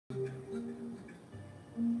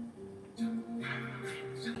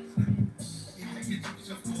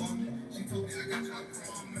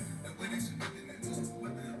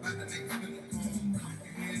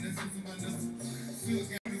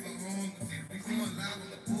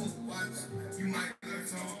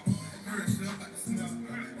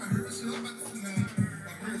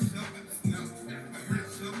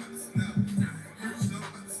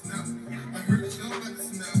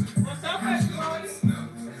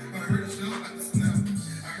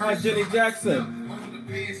Hi, Jenny Jackson.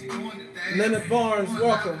 Leonard Barnes,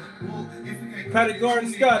 welcome. Patty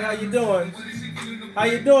Gordon Scott, how you doing? How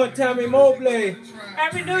you doing, Tammy Mobley?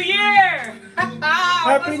 Happy New Year!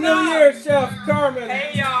 Happy New Year, Chef Carmen.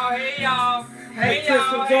 Hey y'all, hey y'all. Hey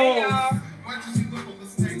y'all, hey y'all.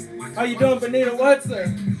 How you doing, Benita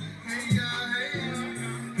Watson?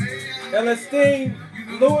 Elistine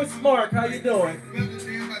Lewis Mark, how you doing?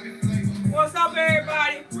 What's up,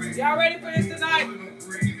 everybody? Y'all ready for this tonight?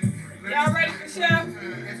 Y'all ready for Chef?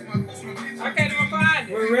 I can't even find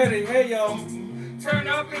it. We're ready. Hey, y'all. Turn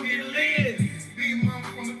up and get lit.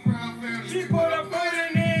 She put her foot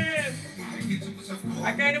in it.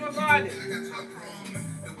 I can't even find it.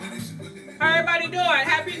 How everybody doing?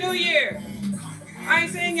 Happy New Year. I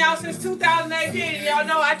ain't seen y'all since 2018. Y'all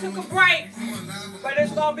know I took a break, but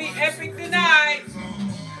it's gonna be epic tonight.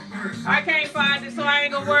 I can't find it, so I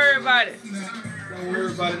ain't gonna worry about it. Don't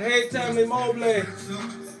worry about it. Hey, Tammy Mobley.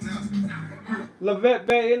 Lavette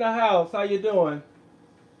Bay in the house. How you doing?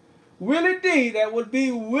 Willie D. That would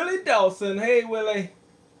be Willie Dawson. Hey, Willie.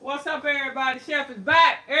 What's up, everybody? Chef is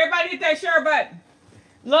back. Everybody hit that share button.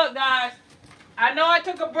 Look, guys, I know I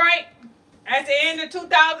took a break at the end of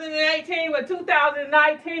 2018, but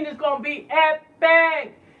 2019 is going to be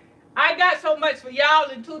epic. I got so much for y'all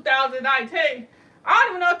in 2019. I don't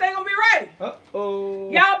even know if they're going to be ready. Uh-oh.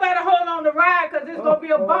 Y'all better hold on the ride because it's going to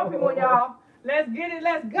be a bumpy one, y'all. Let's get it.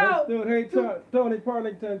 Let's go. Let's do it. Hey, Tony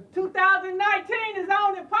Parlington. 2019 is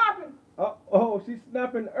on and popping. Uh-oh, she's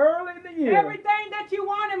snapping early in the year. Everything that you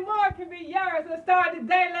want and more can be yours. Let's start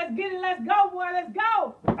today. Let's get it. Let's go, boy. Let's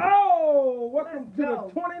go. Oh, welcome to the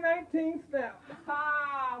 2019 Snap.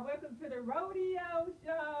 Welcome to the rodeo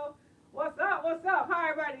show. What's up? What's up? How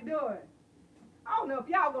everybody doing? I don't know if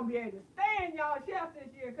y'all going to be able to stand y'all chef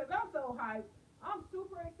this year because I'm so hyped. I'm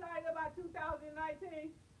super excited about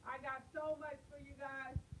 2019. I got so much for you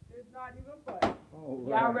guys. It's not even funny. All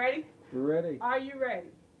right. Y'all ready? We're ready. Are you ready?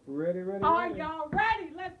 Ready. Are y'all ready?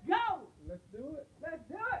 Let's go. Let's do it. Let's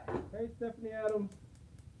do it. Hey, Stephanie Adams.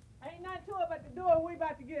 Ain't nothing to it but to do it. We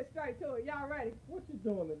about to get straight to it. Y'all ready? What you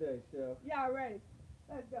doing today, Chef? Y'all ready?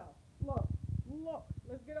 Let's go. Look.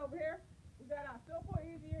 Let's get over here. We got our simple,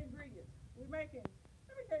 easy ingredients. We're making,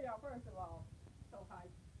 let me tell y'all first of all, so hype.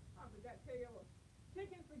 I forgot to tell you,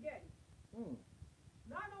 chicken spaghetti.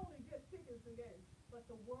 Not only just chicken spaghetti, but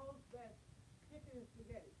the world's best chicken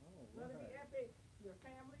spaghetti. Let it be epic. Your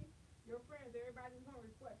family, your friends, everybody's going to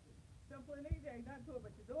request it. Simple and easy, ain't nothing to it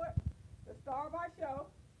but to do it. The star of our show,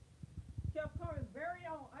 Chef Carmen's very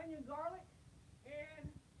own onion garlic, and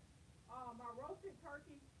my roasted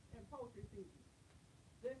turkey and poultry seasoning.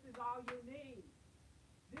 This is all you need.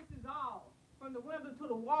 This is all. From the window to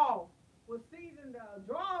the wall, will season the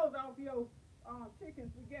draws off your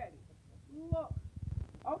chicken spaghetti. Look.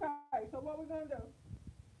 Okay, so what we're going to do,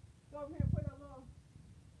 go over here and put a little,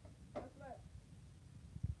 let's let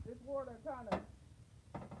this water kind of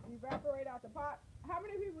evaporate out the pot. How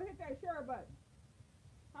many people hit that share button?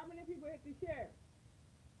 How many people hit the share?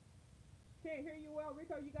 Can't hear you well,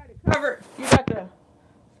 Rico. You got it covered. You got the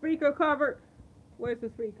speaker covered. Where's the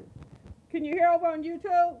speaker? Can you hear over on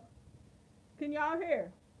YouTube? Can y'all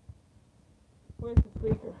hear? Where's the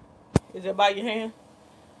speaker? Is it by your hand?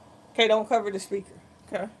 Okay, don't cover the speaker.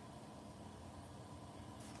 Okay.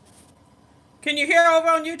 Can you hear over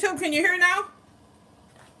on YouTube? Can you hear now?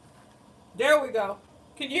 There we go.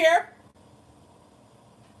 Can you hear?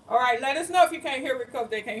 All right, let us know if you can't hear because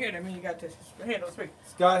they can't hear them. I mean, you got to handle the speaker.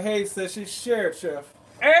 Scott Hayes says she shared, Chef.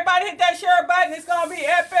 Everybody hit that share button. It's going to be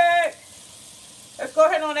epic. Let's go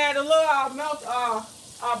ahead and add a little melt our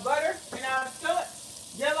butter and our skillet.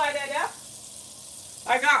 Just like that there.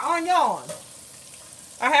 I got onion.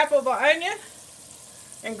 A half of an onion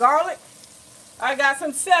and garlic. I got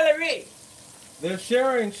some celery. They're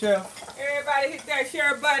sharing, Chef. Everybody hit that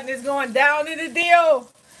share button. It's going down in the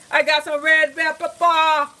deal. I got some red pepper.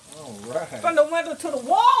 All right. From the window to the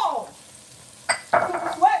wall. To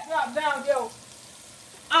the sweat drop down, yo.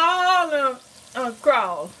 All them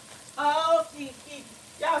crawls. Oh, see.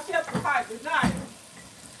 Y'all, Chef the type is nice.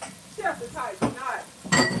 Chef the type is nice.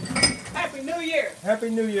 Happy New Year. Happy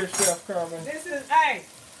New Year, Chef Carmen. This is,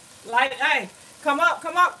 Come up,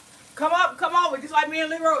 come up, come up, come over. Just like me and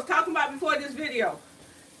Leroy was talking about before this video.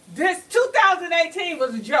 This 2018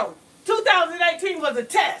 was a joke. 2018 was a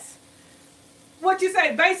test. What you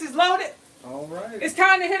say, bases loaded? All right. It's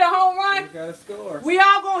time to hit a home run. We got to score. We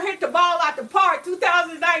all gonna hit the ball out the park.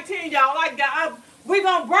 2019, y'all. Like that. We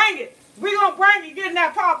gonna bring it. We gonna bring it. Get in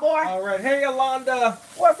that park, boy. All right. Hey, Alonda.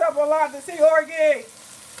 What's up, Alonda? See Jorge.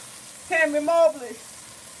 Tammy Mobley.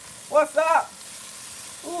 What's up?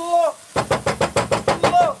 Look.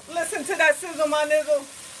 Look. Listen to that sizzle, my nizzle.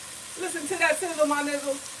 Listen to that sizzle, my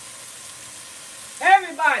nizzle.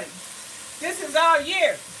 Everybody, this is our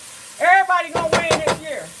year. Everybody gonna win this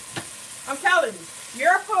year. I'm telling you,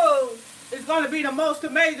 your food is gonna be the most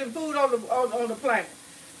amazing food on the planet.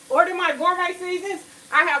 Order my gourmet seasonings.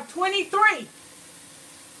 I have 23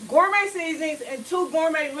 gourmet seasonings and 2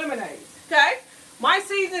 gourmet lemonades. Okay, my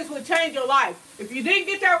seasonings will change your life. If you didn't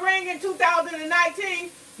get that ring in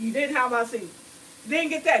 2019, you didn't have my seasonings. You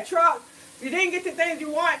didn't get that truck. You didn't get the things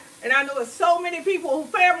you want. And I know there's so many people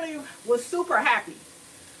whose family was super happy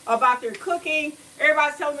about their cooking.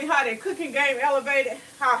 Everybody's telling me how their cooking game elevated,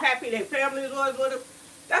 how happy their family was with them.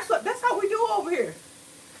 That's how we do over here.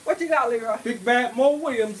 What you got, Leroy? Big Bad Mo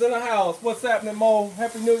Williams in the house. What's happening, Mo?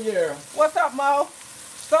 Happy New Year. What's up, Mo?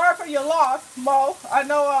 Sorry for your loss, Mo. I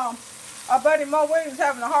know our buddy Mo Williams is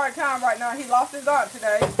having a hard time right now. He lost his aunt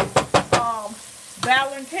today,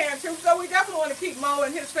 battling cancer. So we definitely want to keep Mo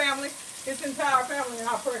and his family, his entire family in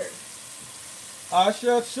our prayers.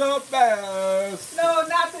 Asha Shabazz. No,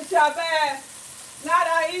 not the Shabazz. Not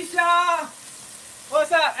Aisha.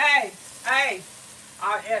 What's up? Hey.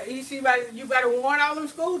 You better warn all them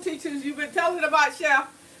school teachers you've been telling about, Chef,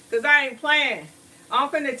 because I ain't playing. I'm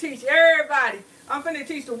finna teach everybody. I'm finna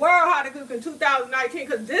teach the world how to cook in 2019,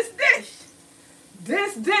 because this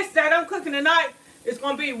dish that I'm cooking tonight is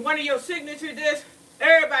going to be one of your signature dishes.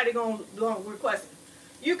 Everybody gonna request it.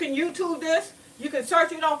 You can YouTube this. You can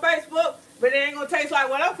search it on Facebook, but it ain't going to taste like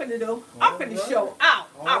what I'm finna do. I'm finna show out.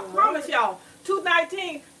 I promise y'all,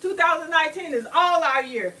 2019 is all our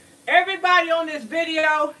year. Everybody on this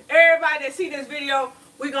video, everybody that see this video,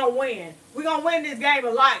 we gonna win. We gonna win this game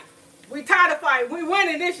of life. We tired of fighting. We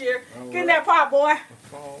winning this year. Get in that pot, boy.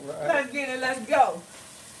 Let's get it. Let's go.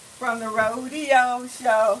 From the rodeo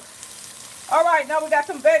show. All right, now we got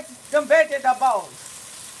some vegetables. Those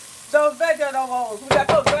vegetables. We got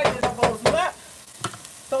those vegetables left.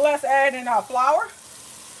 So let's add in our flour.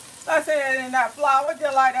 Let's add in that flour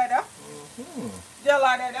just like that up. Just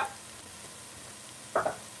like that up.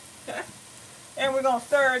 Okay. And we're going to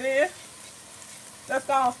stir it in. Let's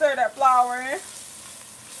go and stir that flour in.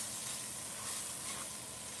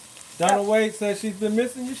 Donna Wade says she's been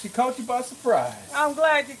missing you. She caught you by surprise. I'm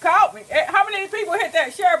glad you caught me. How many people hit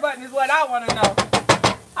that share button is what I want to know.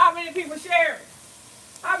 How many people sharing?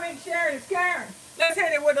 How many sharing is Karen? Let's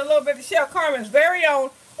hit it with a little bit of Chef Carmen's very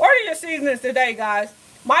own. Order your seasonings today, guys.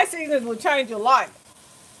 My seasonings will change your life.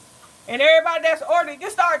 And everybody that's ordered,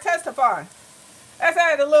 just start testifying. Let's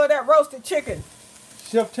add a little of that roasted chicken.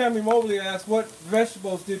 Chef Tammy Mobley asked, what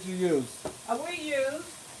vegetables did you use? I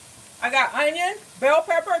got onion, bell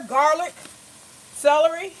pepper, garlic,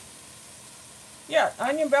 celery. Yeah,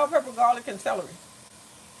 onion, bell pepper, garlic, and celery.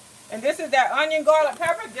 And this is that onion, garlic,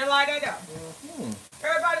 pepper, just like that up.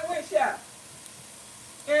 Everybody with Chef.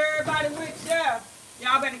 Everybody with Chef.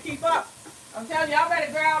 Y'all better keep up. I'm telling y'all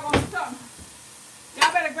better grab on something.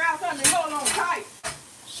 Y'all better grab something and hold on tight.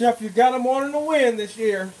 Chef, you got them wanting to win this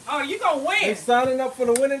year. Oh, you gonna win. They're signing up for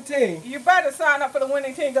the winning team. You better sign up for the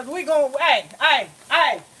winning team, because we gonna, hey,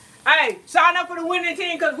 sign up for the winning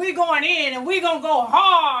team, because we going in and we gonna go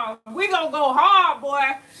hard. We gonna go hard,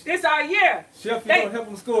 boy. This our year. Chef, you gonna help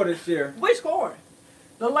them score this year. We scoring.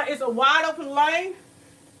 It's a wide open lane.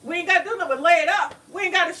 We ain't got to do nothing but lay it up. We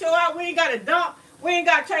ain't got to show out. We ain't got to dump. We ain't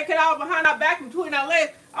got to check it out behind our back between our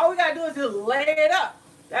legs. All we got to do is just lay it up.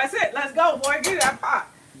 That's it. Let's go, boy. Get that pot.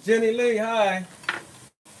 Jenny Lee, hi.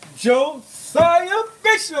 Josiah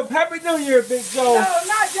Bishop. Happy New Year, Big Joe. No,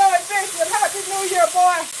 not Joey Bishop. Happy New Year,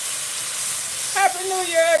 boy. Happy New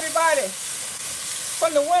Year, everybody.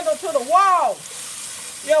 From the window to the wall.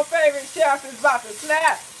 Your favorite chef is about to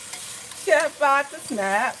snap. Chef about to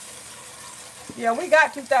snap. Yeah, we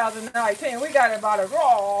got 2019. We got it by the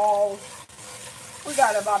draws. We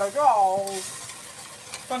got it by the draws.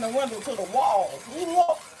 From the window to the wall.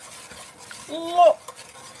 Look. Look.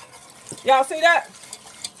 Y'all see that?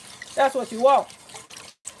 That's what you want.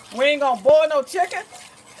 We ain't gonna boil no chicken.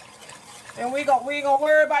 And we ain't gonna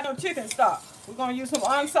worry about no chicken stock. We're gonna use some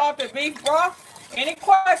unsalted beef broth. Any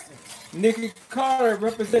questions? Nikki Carter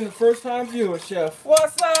representing first time viewer, Chef.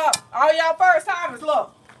 What's up? All y'all first timers,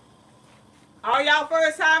 look. All y'all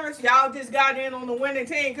first timers, y'all just got in on the winning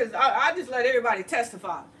team because I just let everybody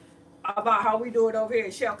testify about how we do it over here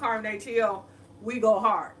at Chef Carmen ATL. We go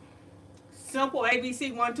hard. Simple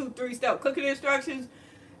ABC 1, 2, 3 step cooking instructions.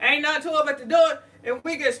 Ain't nothing to it but to do it, and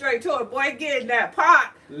we get straight to it. Boy, get in that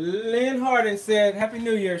pot. Lynn Harding said, Happy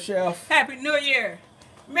New Year, Chef. Happy New Year.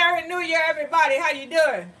 Merry New Year, everybody. How you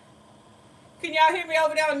doing? Can y'all hear me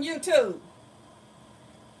over there on YouTube?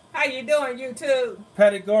 How you doing, YouTube?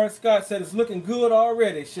 Patty Garden Scott said it's looking good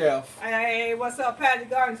already, Chef. Hey, what's up, Patty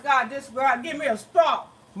Garden Scott? This girl, give me a straw.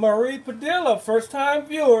 Marie Padilla, first time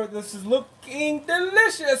viewer. This is looking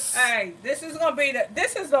delicious. Hey, this is gonna be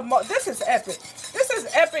this is epic. This is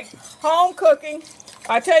epic home cooking.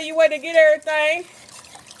 I tell you where to get everything.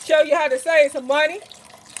 Show you how to save some money.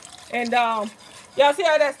 And y'all see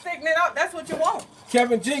how that's thickening up? That's what you want.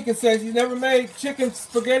 Kevin Jenkins says he's never made chicken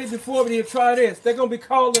spaghetti before, but he'll try this. They're gonna be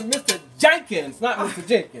calling Mr. Jenkins, not Mr.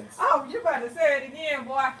 Jenkins. Oh, you better say it again,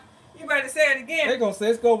 boy. You better say it again. They're gonna say,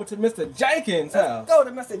 let's go over to Mr. Jenkins' house. Let's go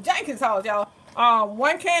to Mr. Jenkins' house, y'all.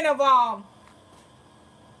 1 can of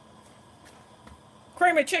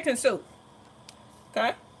creamy chicken soup.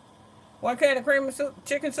 Okay? 1 can of creamy soup,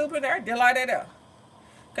 chicken soup in there. Just like that there.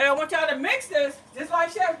 Okay, I want y'all to mix this just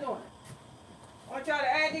like Chef's doing. I want y'all to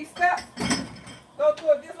add these steps. Go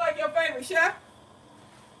through it just like your favorite chef.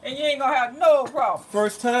 And you ain't gonna have no problem.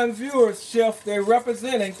 First time viewers, Chef, they're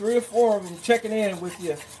representing 3 or 4 of them checking in with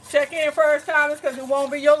you. Check in first timers because it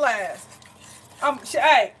won't be your last.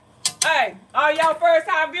 Hey, all y'all first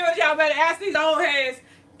time viewers, y'all better ask these old heads.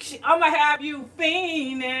 I'm gonna have you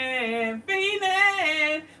fiending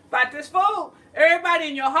about this food. Everybody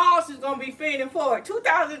in your house is gonna be fiending for it.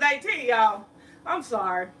 2018, y'all. I'm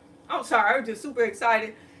sorry. I'm just super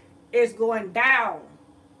excited. It's going down.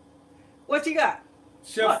 What you got?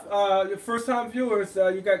 Chef, your first time viewers,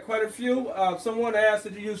 you got quite a few. Someone asked,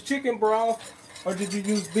 did you use chicken broth or did you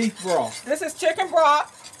use beef broth? This is chicken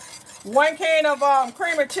broth. 1 can of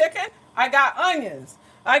cream of chicken. I got onions.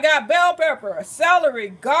 I got bell pepper, celery,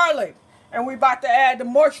 garlic. And we about to add the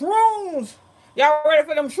mushrooms. Y'all ready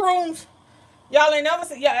for them shrooms? Y'all ain't never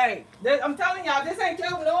seen, yeah, hey, I'm telling y'all, this ain't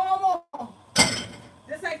your normal,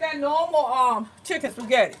 this ain't that normal chicken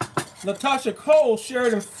spaghetti. Natasha Cole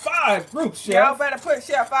shared in 5 groups, Chef. Y'all better put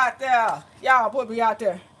Chef out there. Y'all put me out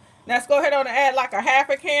there. Now let's go ahead on and add like a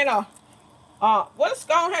 ½ can of, let's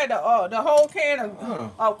go ahead the whole can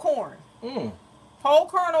of corn. Whole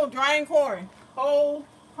kernel, drained corn. Whole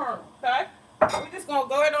kernel, okay? We just gonna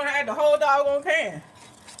go ahead on and add the whole doggone can.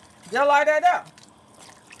 Just like that up.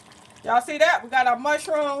 Y'all see that? We got our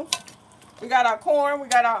mushrooms, we got our corn, we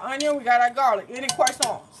got our onion, we got our garlic. Any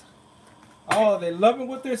questions? Oh, they loving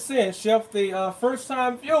what they're saying, Chef. The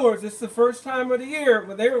first-time viewers, it's the first time of the year,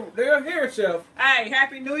 but they're here, Chef. Hey,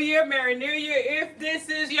 Happy New Year, Merry New Year. If this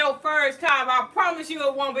is your first time, I promise you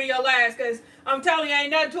it won't be your last, because I'm telling you, ain't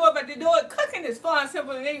nothing to it but to do it. Cooking is fun,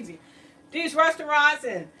 simple, and easy. These restaurants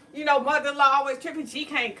and, you know, mother-in-law always tripping, she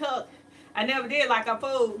can't cook. I never did like her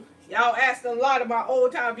food. Y'all asked a lot of my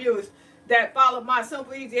old-time viewers that followed my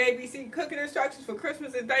simple, easy ABC cooking instructions for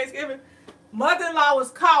Christmas and Thanksgiving. Mother-in-law was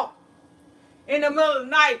caught in the middle of the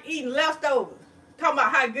night eating leftovers, talking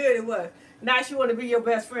about how good it was. Now she want to be your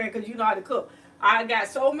best friend because you know how to cook. I got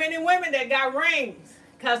so many women that got rings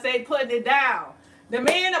because they putting it down. The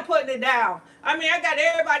men are putting it down. I mean, I got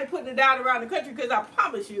everybody putting it down around the country because I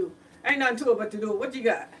promise you, ain't nothing to it but to do it. What you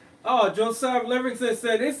got? Oh, Josiah Livingston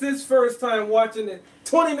said it's his first time watching it.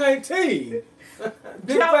 2019.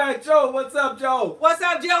 Big Bad Joe, what's up, Joe? What's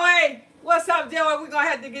up, Joey? What's up, Joey? We're gonna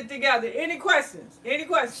have to get together. Any questions? Any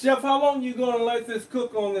questions? Chef, how long you gonna let this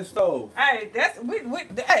cook on this stove? Hey, we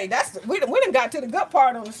done got to the good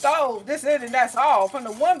part on the stove. This is and that's all. From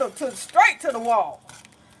the window to straight to the wall.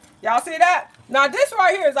 Y'all see that? Now this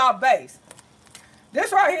right here is our base.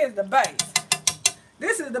 This right here is the base.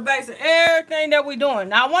 This is the base of everything that we're doing.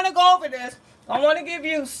 Now I want to go over this. I want to give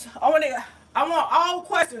you. I want all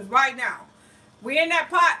questions right now. We in that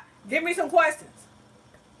pot. Give me some questions.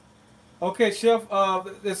 Okay, Chef,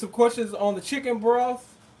 there's some questions on the chicken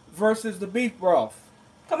broth versus the beef broth.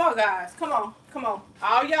 Come on, guys. Come on. Come on.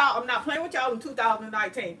 All y'all, I'm not playing with y'all in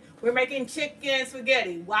 2019. We're making chicken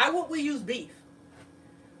spaghetti. Why would we use beef?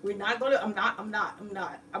 We're not going to, I'm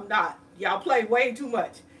not. Y'all play way too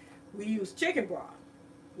much. We use chicken broth.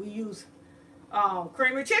 We use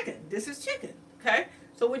creamy chicken. This is chicken, okay?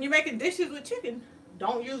 So when you're making dishes with chicken,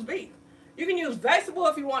 don't use beef. You can use vegetable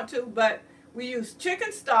if you want to, but we use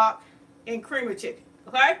chicken stock and creamy chicken,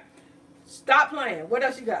 okay? Stop playing. What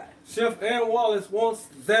else you got? Chef Ann Wallace wants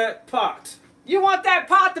that pot. You want that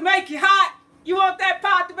pot to make you hot? You want that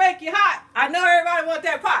pot to make you hot? I know everybody wants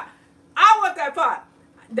that pot. I want that pot.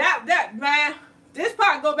 That man, this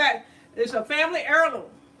pot go back. It's a family heirloom.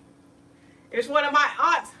 It's one of my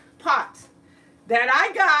aunt's pots that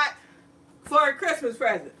I got for a Christmas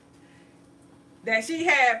present that she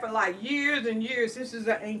had for like years and years. This is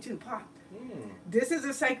an ancient pot. This is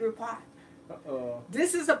a sacred pot.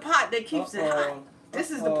 This is a pot that keeps it hot.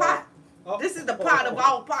 This is the pot. This is the pot of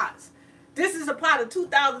all pots. This is a pot of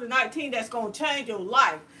 2019 that's going to change your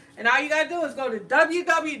life. And all you got to do is go to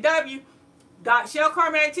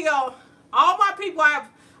www.shellcarmenatl. All my people,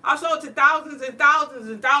 I've sold to thousands and thousands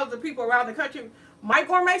and thousands of people around the country. My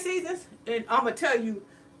gourmet seasonings, and I'm going to tell you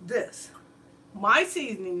this. My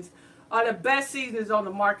seasonings are the best seasonings on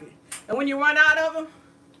the market. And when you run out of them,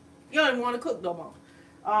 you don't even want to cook no more.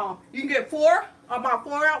 You can get 4 of my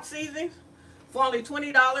 4-ounce seasonings for only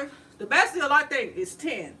 $20. The best deal, I think, is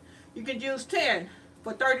 10. You can use 10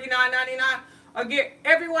 for $39.99 or get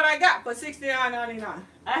every one I got for $69.99.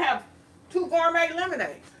 I have 2 gourmet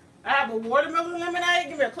lemonades. I have a watermelon lemonade,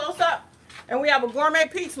 give me a close-up, and we have a gourmet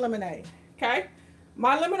peach lemonade, okay?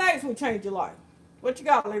 My lemonades will change your life. What you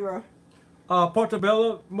got, Leroy?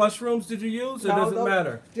 Portobello mushrooms did you use? It doesn't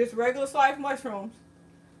matter. Just regular sliced mushrooms.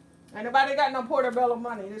 Ain't nobody got no portobello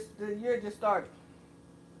money. The year just started.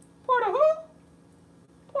 Porta who?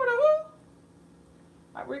 Porta who?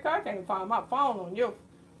 Rick, I can't find my phone on you.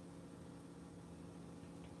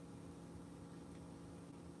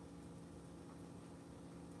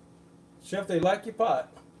 Chef, they like your pot.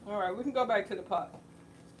 All right, we can go back to the pot.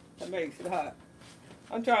 That makes it hot.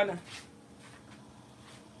 I'm trying to.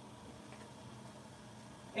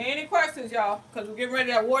 Any questions, y'all? Because we're getting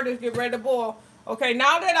ready, our water's getting ready to boil. Okay,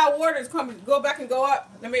 now that our water's coming, go back and go up.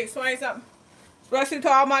 Let me explain something. Especially to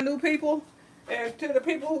all my new people. And to the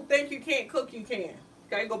people who think you can't cook, you can.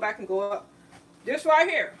 Okay, go back and go up. This right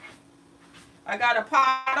here. I got a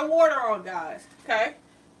pot of water on, guys. Okay?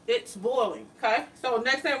 It's boiling. Okay? So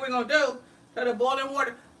next thing we're going to do, so the boiling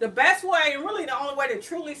water, the best way, and really the only way to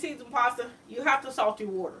truly season pasta, you have to salt your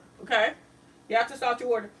water. Okay? You have to salt your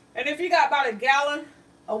water. And if you got about a gallon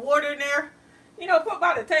of water in there, you know, put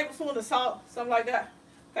about a tablespoon of salt, something like that.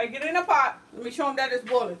 Okay, get in a pot. Let me show them that it's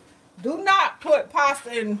boiling. Do not put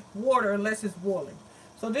pasta in water unless it's boiling.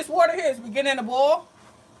 So this water here is beginning to boil.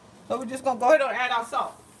 So we're just going to go ahead and add our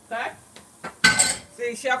salt. Okay?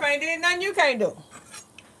 See, Chef ain't did nothing you can't do.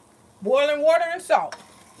 Boiling water and salt.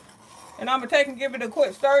 And I'm going to take and give it a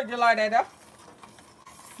quick stir just like that up.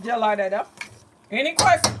 Just like that up. Any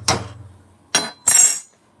questions?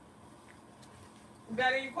 You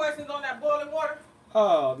got any questions on that boiling water?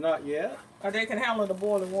 Oh, not yet. Or they can handle the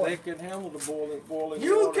boiling water? They can handle the boiling water.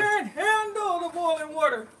 You can handle the boiling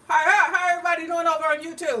water. How everybody doing over on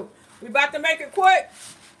YouTube? We about to make it quick.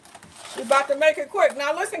 We about to make it quick.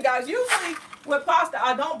 Now listen, guys. Usually with pasta,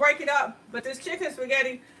 I don't break it up. But this chicken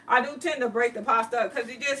spaghetti, I do tend to break the pasta up because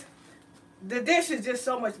the dish is just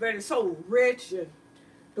so much better. It's so rich, and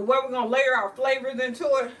the way we're gonna layer our flavors into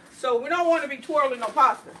it. So we don't want to be twirling no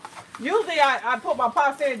pasta. Usually I put my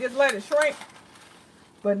pasta in and just let it shrink.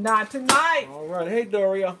 But not tonight. All right. Hey,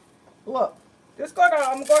 Doria. Look, I'm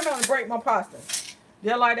going to go ahead and break my pasta.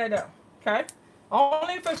 Just like that up. Okay?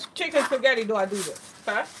 Only for chicken spaghetti do I do this.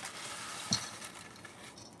 Okay?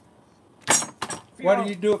 Why do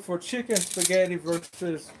you do it for chicken spaghetti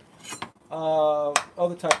versus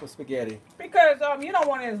other type of spaghetti? Because you don't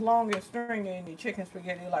want it as long as stringy in your chicken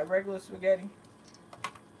spaghetti like regular spaghetti.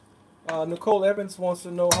 Nicole Evans wants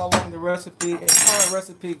to know how long the recipe and current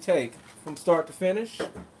recipe take from start to finish. If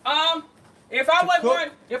I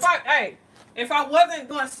wasn't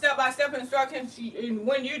going step-by-step instructions,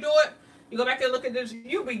 when you do it, you go back and look at this,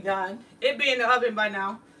 you'll be done. It'd be in the oven by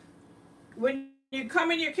now. When you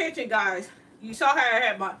come in your kitchen, guys, you saw how I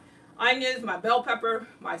had my onions, my bell pepper,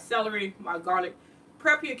 my celery, my garlic.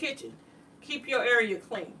 Prep your kitchen. Keep your area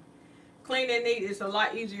clean. Clean and neat is a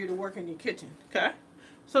lot easier to work in your kitchen, okay?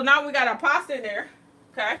 So now we got our pasta in there,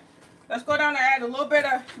 okay? Let's go down and add a little bit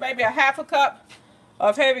of, maybe a half a cup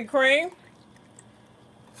of heavy cream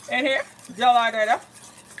in here. Just like that up.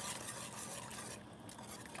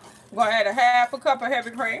 We're going to add a half a cup of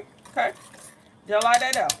heavy cream, okay? Just like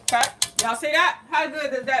that up, okay? Y'all see that? How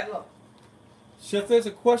good does that look? Chef, there's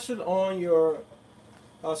a question on your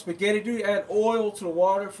spaghetti. Do you add oil to the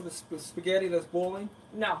water for the spaghetti that's boiling?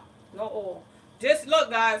 No oil. Just look,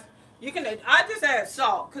 guys. I just add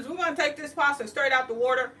salt because we're going to take this pasta straight out the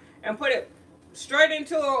water and put it straight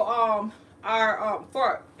into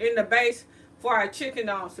in the base for our chicken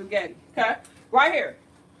spaghetti. Okay, right here.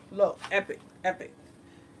 Look, epic.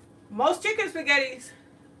 Most chicken spaghetti,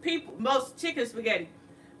 people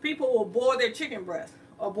will boil their chicken breast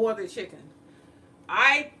or boil their chicken.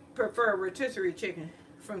 I prefer rotisserie chicken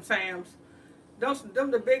from Sam's.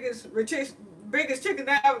 them the biggest chickens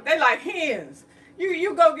ever. They like hens.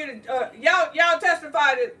 You go get it. Y'all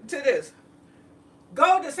testified to this.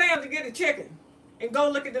 Go to Sam's and get a chicken, and go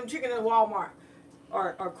look at them chickens at Walmart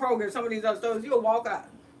or Kroger. Some of these other stores, you'll walk out.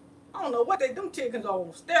 I don't know what them chickens are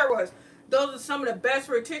on steroids. Those are some of the best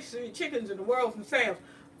rotisserie chickens in the world from Sam's.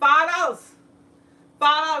 $5.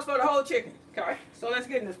 $5 for the whole chicken. Okay, so let's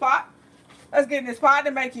get in this pot. Let's get in this pot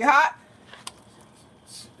to make you hot.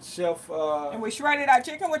 Chef, and we shredded our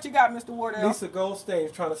chicken. What you got, Mr. Wardell? Lisa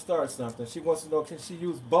Goldstein's trying to start something. She wants to know, can she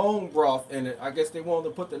use bone broth in it? I guess they want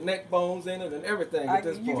to put the neck bones in it and everything at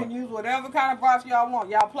this point. You can use whatever kind of broth y'all want.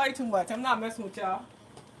 Y'all play too much. I'm not messing with y'all.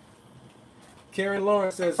 Karen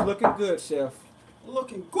Lawrence says, looking good, Chef.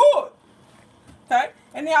 Looking good. Okay?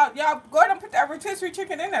 And y'all go ahead and put that rotisserie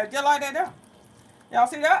chicken in there. Just like that there. Y'all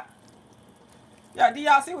see that? Yeah, do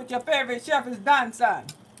y'all see what your favorite chef has done, son?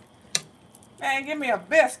 Man, give me a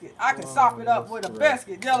biscuit. I can sop it up with a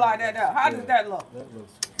biscuit, just like that there. How does that look? That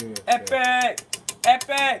looks good. Epic.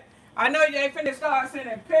 Epic. I know you ain't finna start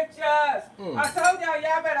sending pictures. I told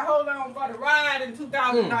y'all better hold on for the ride in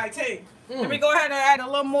 2019. Let me go ahead and add a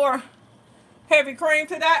little more heavy cream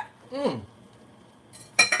to that.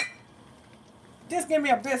 Just give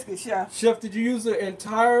me a biscuit, Chef. Chef, did you use the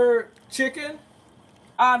entire chicken?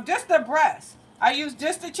 Just the breast. I used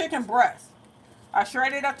just the chicken breast. I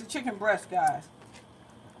shredded up the chicken breast, guys.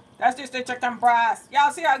 That's just the chicken breast.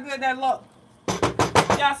 Y'all see how good that look?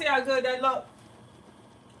 Y'all see how good that look?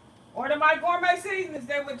 Order my gourmet seasonings.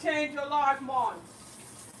 They would change your large morning.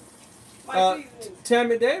 My seasonings.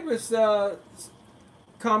 Tammy Davis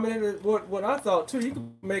commented what I thought too. You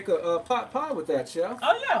could make a pot pie with that, Chef.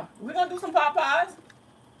 Oh yeah, we're gonna do some pot pies.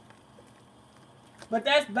 But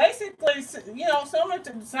that's basically, similar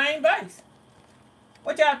to the same base.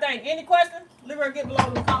 What y'all think? Any questions? Leave her get below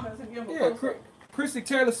in the comments and give them a Yeah, Chrissy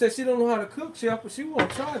Taylor says she don't know how to cook, Chef, but she want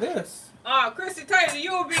to try this. Chrissy Taylor,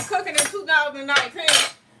 you will be cooking in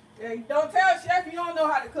 2019. Don't tell Chef you don't know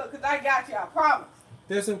how to cook, because I got you, I promise.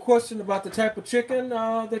 There's some question about the type of chicken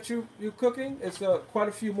that you're cooking. It's quite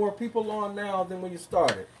a few more people on now than when you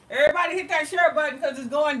started. Everybody hit that share button because it's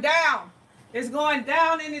going down. It's going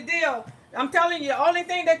down in the deal. I'm telling you, the only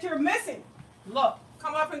thing that you're missing, look,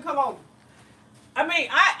 come up and come over. I mean,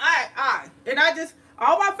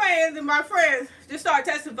 all my fans and my friends just start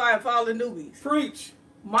testifying for all the newbies. Preach.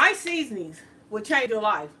 My seasonings will change your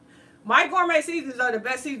life. My gourmet seasonings are the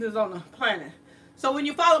best seasonings on the planet. So when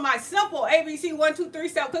you follow my simple ABC 1, 2, 3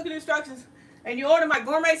 step cooking instructions and you order my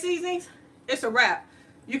gourmet seasonings, it's a wrap.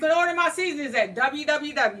 You can order my seasonings at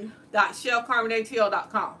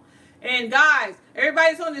www.chefcarmenatl.com. And guys,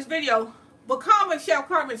 everybody's on this video, become a Chef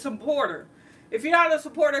Carmen supporter. If you're not a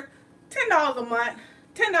supporter, $10 a month,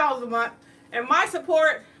 $10 a month. And my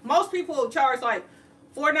support, most people will charge like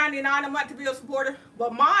 $4.99 a month to be a supporter.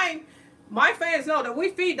 But my fans know that we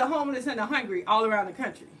feed the homeless and the hungry all around the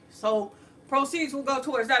country. So proceeds will go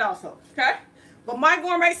towards that also, okay? But my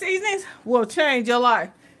gourmet seasonings will change your life.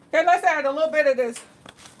 Okay, let's add a little bit of this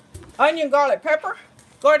onion, garlic, pepper.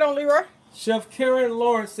 Go ahead on, Leroy. Chef Karen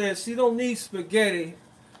Lawrence says she don't need spaghetti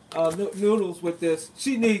noodles with this.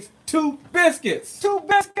 She needs 2 biscuits. 2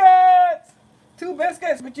 biscuits. 2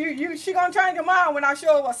 biscuits. But she gonna change your mind when I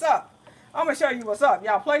show her what's up. I'm gonna show you what's up.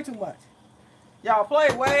 Y'all play too much. Y'all play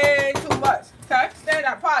way too much. Okay, stand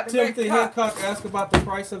that pot. Timothy Hancock asked about the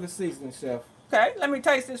price of the seasoning, Chef. Okay, let me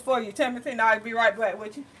taste this for you, Timothy. Now I'll be right back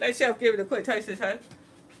with you. Let Chef give it a quick taste. This, hey.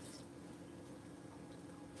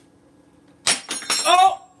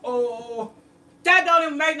 Oh, that don't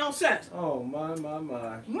even make no sense. Oh, my.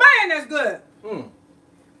 Man, that's good.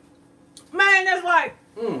 Man, that's like,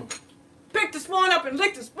 pick the spoon up and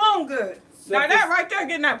lick the spoon good. Chef, now that right there,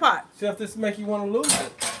 get in that pot. Chef, this make you want to lose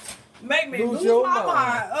it. Make me lose my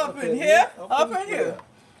mind up in here.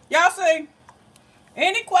 Y'all see,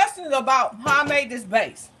 any questions about how I made this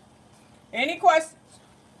base? Any questions?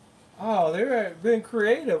 Oh, they're being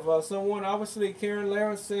creative. Someone, obviously, Karen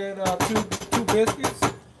Lawrence said 2 biscuits.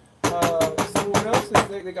 Someone else,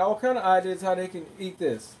 they got all kind of ideas how they can eat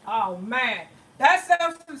this. Oh, man. That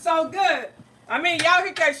stuff's so good. I mean, y'all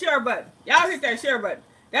hit that share button. Y'all hit that share button.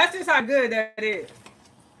 That's just how good that is.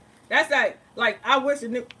 That's like I wish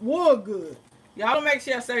it was good. Y'all don't make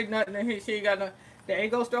Chef say nothing in here. She ain't got nothing. They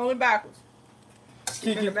ain't go strolling backwards.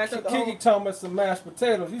 Kiki Thomas some mashed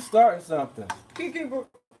potatoes. You starting something. Kiki,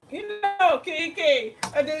 Kiki,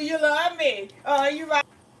 do you love me? You right.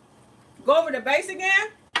 Go over the base again.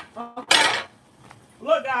 Okay.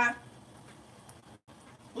 Look, guys.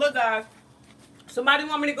 Look, guys. Somebody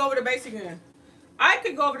want me to go over the base again. I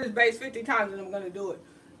could go over this base 50 times and I'm going to do it.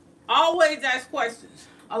 Always ask questions.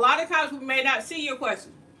 A lot of times we may not see your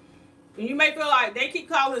question. And you may feel like they keep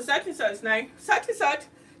calling such and such name, such and such,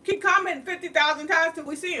 keep commenting 50,000 times till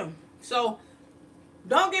we see them. So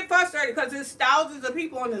don't get frustrated because there's thousands of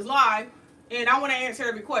people on this live and I want to answer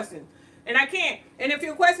every question. And I can't. And if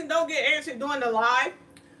your question don't get answered during the live,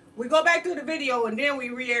 we go back to the video and then we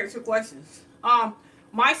re-answer questions.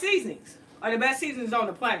 My seasonings are the best seasonings on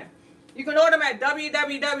the planet. You can order them at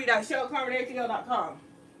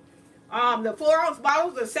www.shellcarmenatl.com. The 4-ounce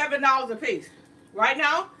bottles are $7 a piece. Right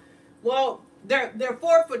now, well, they're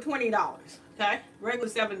 4 for $20. Okay, regular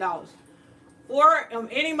 $7. For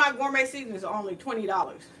any of my gourmet seasonings are only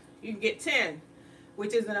 $20. You can get 10,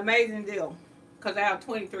 which is an amazing deal because I have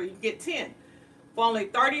 23. You can get 10 for only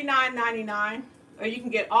 $39.99, or you can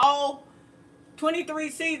get all 23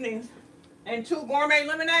 seasonings and 2 gourmet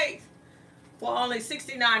lemonades for only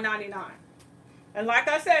 $69.99. And like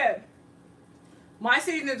I said, my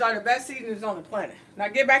seasonings are the best seasonings on the planet. Now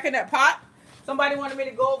get back in that pot. Somebody wanted me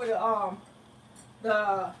to go over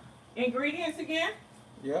the ingredients again.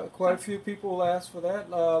 Yeah, quite a few people asked for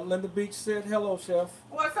that. Linda Beach said, hello, Chef.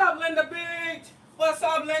 What's up, Linda Beach? What's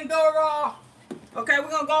up, Lindora? Okay, we're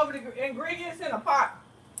going to go over the ingredients in a pot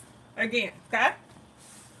again, okay?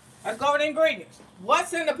 Let's go over the ingredients.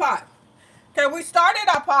 What's in the pot? Okay, we started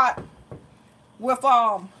our pot with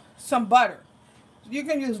some butter. You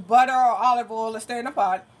can use butter or olive oil to stay in the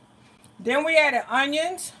pot. Then we added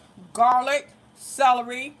onions, garlic,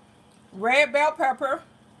 celery, red bell pepper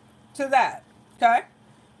to that, okay?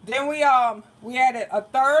 Then we added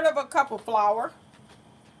 1/3 of a cup of flour,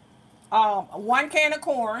 1 can of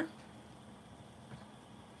corn,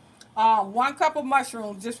 1 cup of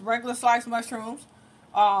mushrooms, just regular sliced mushrooms,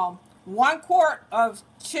 1 quart of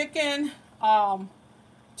chicken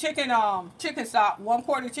stock, 1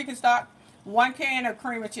 quart of chicken stock, 1 can of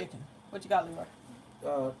cream of chicken. What you got, Leroy?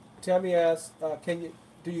 Tammy asked,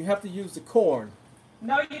 do you have to use the corn?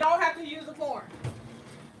 No, you don't have to use the corn.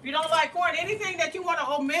 If you don't like corn, anything that you want to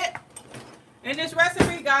omit in this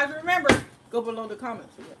recipe, guys, remember, go below the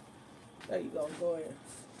comments. There you go. Go ahead.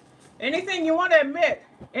 Anything you want to omit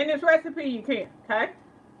in this recipe, you can, okay?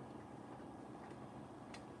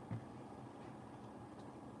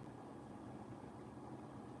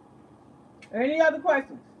 Any other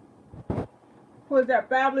questions? Who is that?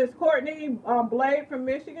 Fabulous Courtney Blade from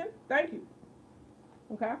Michigan. Thank you.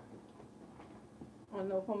 Okay. I don't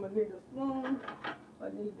know if I'm going to need a spoon. I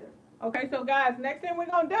need this. Okay, so guys, next thing we're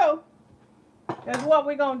going to do is what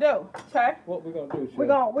we're going to do. Okay? What we're going to do, Chef?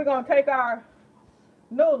 We're going to take our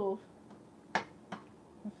noodles.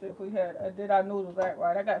 Let's see if we did our noodles act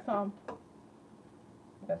right. I got some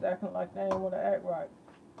that's acting like they ain't want to act right.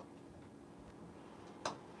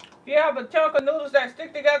 If you have a chunk of noodles that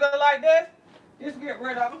stick together like this, just get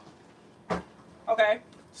rid of them. Okay,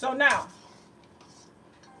 so now,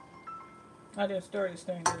 I didn't stir this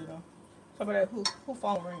thing, did I? Somebody, who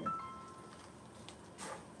phone ringing?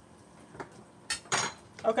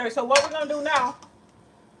 Okay, so what we're gonna do now,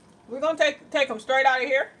 we're gonna take them straight out of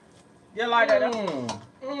here. Just like that.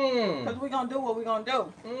 Because we're gonna do what we're gonna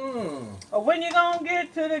do. But when you gonna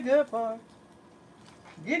get to the good part?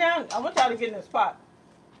 Get down. I want y'all to get in this pot.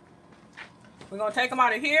 We're going to take them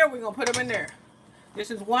out of here. We're going to put them in there. This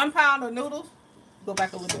is 1 pound of noodles. Go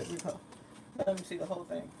back a little bit, Rico. Let me see the whole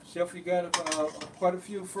thing. Chef, you got quite a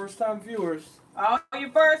few first-time viewers. All you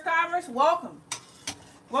first-timers, welcome.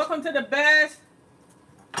 Welcome to the best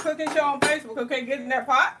cooking show on Facebook. Okay, get in that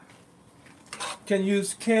pot. Can you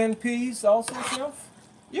use canned peas also, Chef?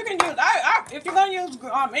 You can use, if you're going to use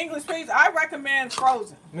English peas, I recommend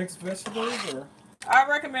frozen. Mixed vegetables, or? I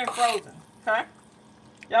recommend frozen, okay?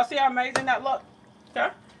 Y'all see how amazing that look? Okay?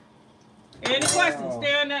 Any questions?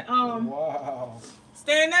 Stay in that, wow.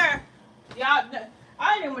 Stay in there. Y'all,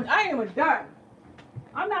 I ain't even done.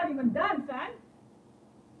 I'm not even done, son.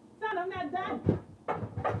 Son, I'm not done.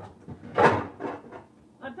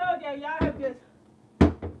 I told y'all have just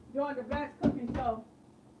joined the best cooking show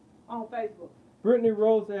on Facebook. Brittany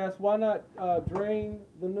Rose asked, why not drain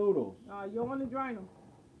the noodles? You don't want to drain them.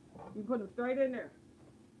 You put them straight in there.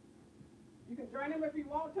 You can drain them if you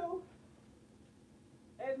want to.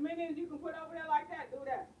 As many as you can put over there like that, do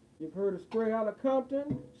that. You've heard of straight out of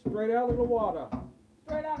Compton, straight out of the water.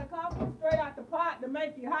 Straight out of Compton, straight out the pot to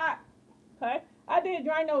make you hot. Okay? I did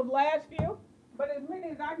drain those last few, but as many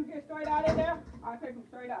as I can get straight out of there, I'll take them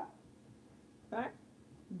straight out. Okay?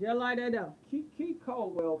 Just like that though. Kiki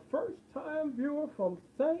Caldwell, first-time viewer from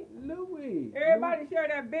St. Louis. Everybody share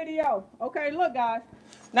that video. Okay, look guys.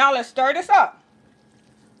 Now let's stir this up.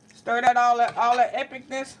 Stir that all that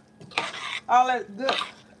epicness, all that good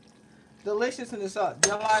deliciousness up.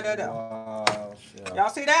 Just like that up. Wow, chef. Y'all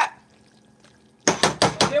see that?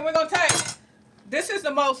 And then we're gonna take this is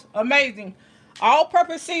the most amazing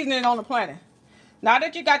all-purpose seasoning on the planet. Now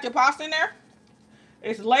that you got your pasta in there,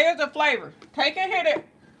 it's layers of flavor. Take and hit it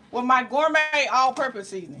with my gourmet all-purpose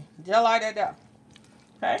seasoning. Just like that there.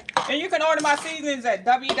 Okay? And you can order my seasonings at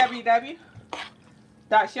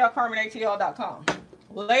www.chefcarmenatl.com.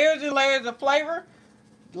 Layers and layers of flavor,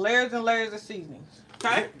 layers and layers of seasonings.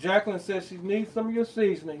 Okay? Jacqueline says she needs some of your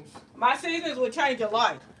seasonings. My seasonings will change your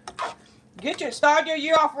life. Start your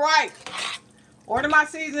year off right. Order my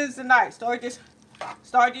seasonings tonight. Start your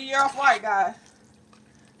year off right, guys.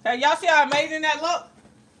 Okay, y'all see how amazing that look?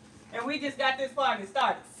 And we just got this party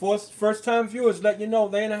started. First time viewers, let you know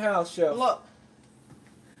they in the house, Chef. Look.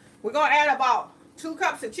 We're going to add about 2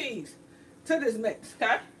 cups of cheese to this mix,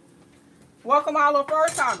 okay? Welcome all the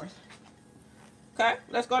first timers. Okay,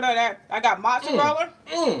 let's go to that. I got mozzarella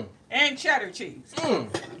and cheddar cheese.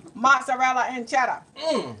 Mozzarella and cheddar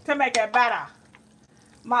to make it better.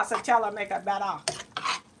 Mozzarella make it better.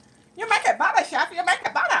 You make it better, Chef. You make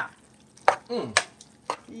it better.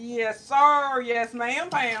 Yes, sir. Yes, ma'am,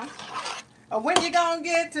 ma'am. When you gonna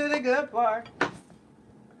get to the good part?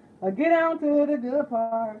 Get down to the good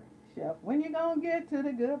part. Chef, when you gonna get to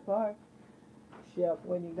the good part? Chef,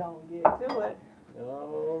 when you gonna get to it?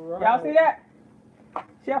 All right. Y'all see that?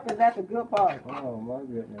 Chef is at the good part. Oh, my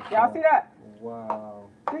goodness. Y'all see that? Wow.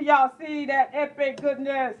 Do y'all see that epic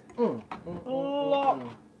goodness? Look.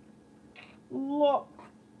 Look.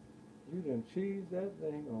 You done cheese that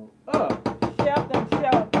thing on up. Chef done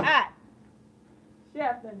show that.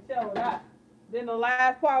 Chef done show that. Then the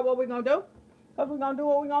last part, what we gonna do? Because we're gonna do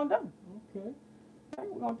what we're gonna do. Okay.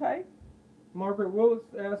 We're gonna take. Margaret Willis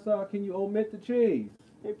asks, can you omit the cheese?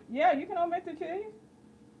 Yeah, you can omit the cheese.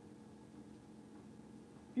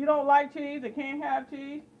 If you don't like cheese or can't have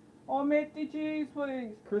cheese, omit the cheese,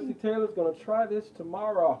 please. Chrissy Taylor's going to try this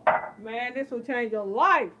tomorrow. Man, this will change your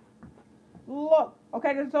life. Look.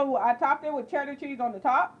 Okay, so I topped it with cheddar cheese on the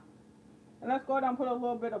top. And let's go ahead and put a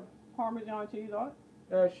little bit of Parmesan cheese on it.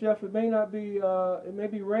 Chef, it may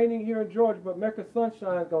be raining here in Georgia, but Mecca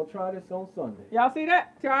Sunshine's going to try this on Sunday. Y'all see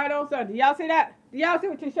that? Try it on Sunday. Y'all see that? Y'all see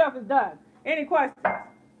what your chef has done? Any questions?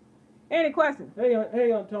 Any questions?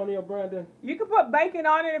 Hey, Antonio Brandon. You can put bacon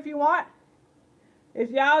on it if you want.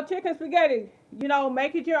 It's y'all chicken spaghetti. You know,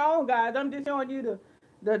 make it your own, guys. I'm just showing you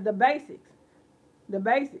the basics. The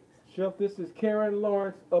basics. Chef, this is Karen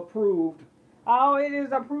Lawrence approved. Oh, it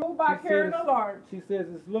is approved by Karen Lawrence. She says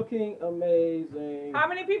it's looking amazing. How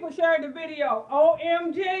many people shared the video?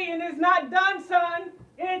 OMG, and it's not done, son.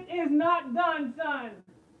 It is not done, son.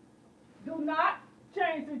 Do not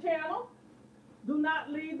change the channel. Do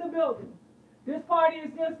not leave the building. This party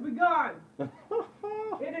has just begun.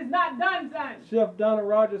 It is not done, son. Chef Donna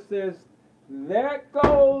Rogers says, there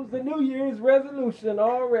goes the New Year's resolution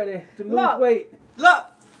already to lose weight. Look,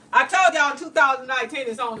 I told y'all in 2019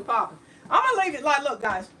 it's only popping. I'm going to leave it like, look,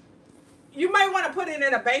 guys, you may want to put it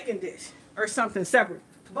in a baking dish or something separate.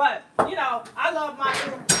 But, you know, I love my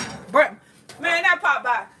new bread. Man, that pot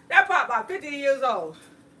by 50 years old.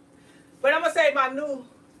 But I'm going to say my new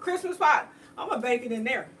Christmas pot, I'm going to bake it in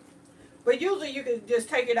there. But usually you can just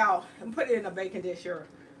take it out and put it in a baking dish or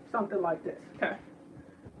something like this. Okay.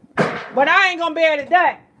 But I ain't going to be able to do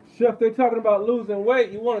it. Chef, they're talking about losing weight.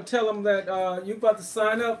 You want to tell them that you're about to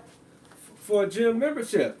sign up for a gym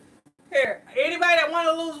membership. Here, anybody that want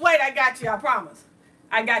to lose weight, I got you, I promise.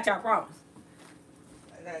 I got you, I promise.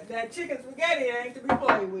 That chicken spaghetti ain't to be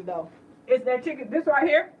played with, though. It's that chicken, this right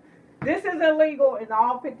here, this is illegal in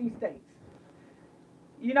all 50 states.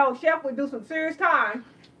 You know, Chef would do some serious time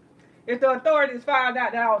if the authorities found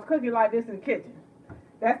out that I was cooking like this in the kitchen.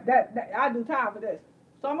 I do time for this.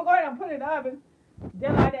 So I'm going to go ahead and put it in the oven,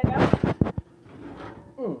 just like that now.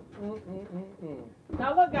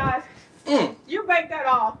 Now look, guys, you bake that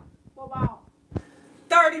off for about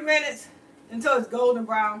 30 minutes until it's golden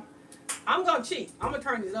brown. I'm going to cheat. I'm going to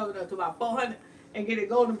turn this oven up to about 400 and get it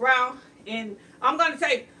golden brown. And I'm going to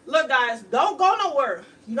take, look, guys, don't go nowhere.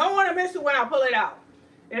 You don't want to miss it when I pull it out.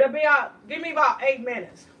 It'll be out, give me about 8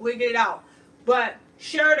 minutes. We'll get it out. But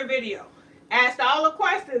share the video. Ask all the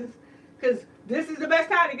questions, because this is the best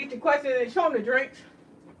time to get your questions and show them the drinks.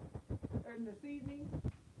 And the seasoning.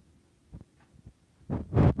 Any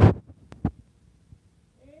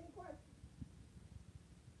questions?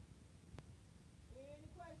 Any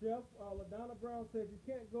questions? Chef, LaDonna Brown says you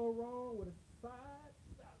can't go wrong with a side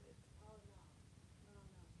salad. Oh, no.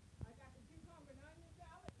 I got the cucumber and onion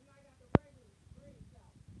salad, and I got the regular green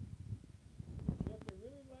salad. Chef, they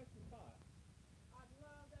really like the pot. I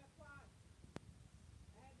love that pot.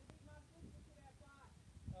 I had to beat my sister to that pot.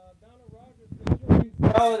 Donna Rogers says she'll eat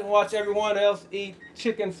salad and watch everyone else eat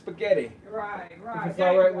chicken spaghetti. Right. If it's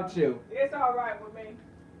all right with you. It's all right with me.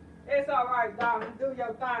 It's all right, Donna. Do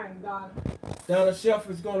your thing, Donna. Donna Chef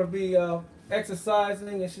is going to be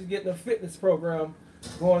exercising, and she's getting a fitness program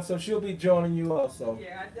going, so she'll be joining you also.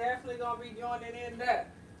 Yeah, I definitely going to be joining in that.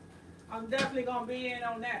 I'm definitely going to be in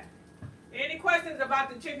on that. Any questions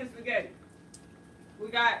about the chicken spaghetti? We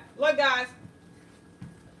got, look guys.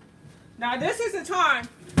 Now this is the time.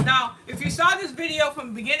 Now, if you saw this video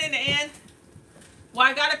from beginning to end, well,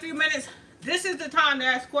 I got a few minutes. This is the time to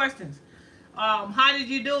ask questions. How did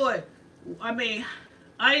you do it? I mean,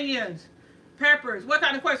 onions, peppers. What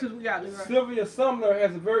kind of questions we got, Leroy? Sylvia Sumner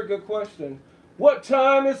has a very good question. What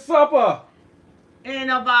time is supper? In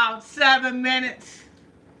about 7 minutes.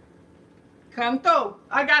 Come through.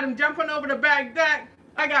 I got him jumping over the back deck.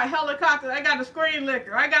 I got helicopters. I got a screen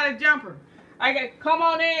licker. I got a jumper. Come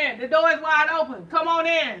on in. The door is wide open. Come on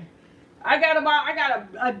in. I got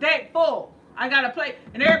a deck full. I got to play.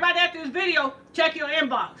 And everybody after this video, check your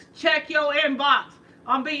inbox. Check your inbox.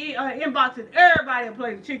 I'm be inboxing everybody to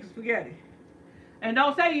play the chicken spaghetti. And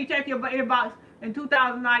don't say you check your inbox in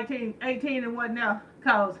 2019, 18 and what now,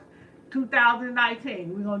 because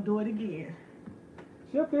 2019, we're going to do it again.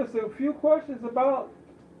 Chef, there's a few questions about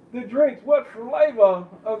the drinks. What flavor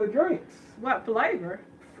of the drinks? What flavor?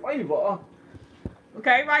 Flavor.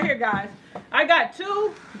 Okay, right here, guys. I got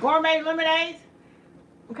 2 gourmet lemonades.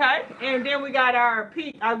 Okay, and then we got our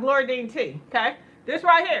Glory Dean tea. Okay, this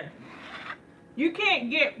right here. You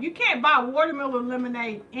can't buy watermelon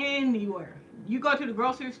lemonade anywhere. You go to the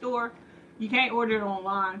grocery store, you can't order it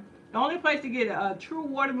online. The only place to get a true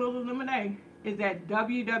watermelon lemonade is at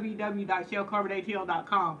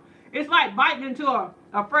www.shellcarmenatl.com. It's like biting into a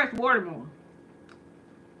fresh watermelon.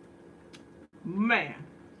 Man,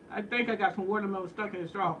 I think I got some watermelon stuck in the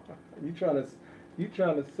straw. You trying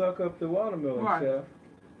to suck up the watermelon, right, Chef?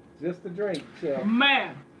 Just the drink, Chef.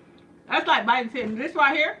 Man, that's like biting into this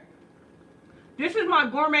right here. This is my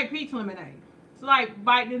gourmet peach lemonade. It's like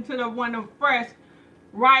biting into one of the fresh,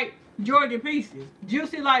 ripe Georgia peaches.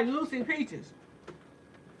 Juicy like Lucy peaches.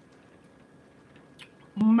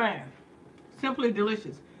 Man, simply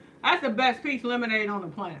delicious. That's the best peach lemonade on the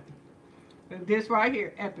planet. And this right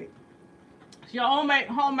here, epic. It's your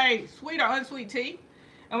homemade sweet or unsweet tea.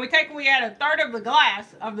 And we add a third of the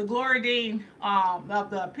glass of the Glory Dean, of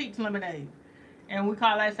the peach lemonade. And we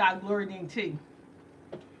call that our Glory Dean tea.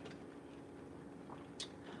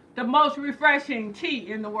 The most refreshing tea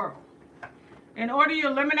in the world. And order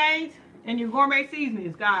your lemonades and your gourmet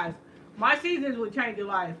seasonings, guys. My seasonings will change your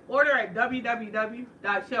life. Order at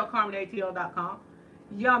www.shellcarmenatl.com.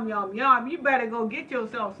 Yum, yum, yum. You better go get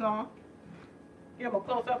yourself some. You have a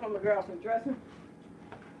close up on the girls from dressing.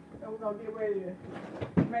 And we're going to get ready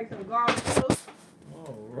to make some garlic soup.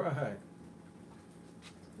 All right.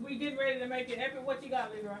 We getting ready to make it epic. What you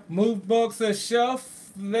got, Leroy? Move Bug says,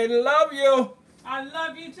 Chef, they love you. I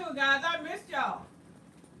love you too, guys. I missed y'all.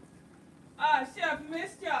 Chef,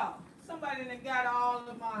 missed y'all. Somebody that got all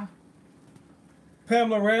of my...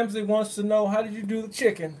 Pamela Ramsey wants to know, how did you do the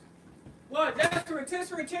chicken? Well, that's the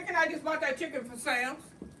rotisserie chicken. I just bought that chicken from Sam's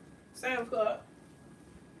Club.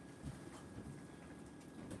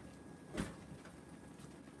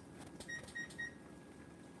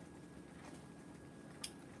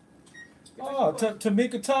 Oh,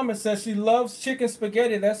 Tamika Thomas says she loves chicken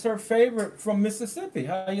spaghetti. That's her favorite from Mississippi.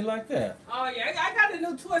 How you like that? Oh, yeah. I got a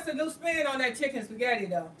new twist, a new spin on that chicken spaghetti,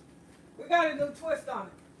 though. We got a new twist on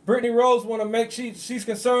it. Brittany Rose want to make, she's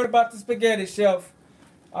concerned about the spaghetti, Chef.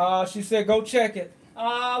 She said go check it.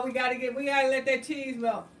 We gotta let that cheese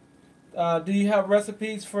melt. Do you have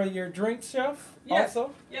recipes for your drinks, Chef? Yes.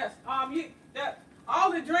 Also? Yes.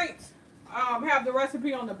 All the drinks have the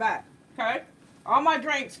recipe on the back. Okay. All my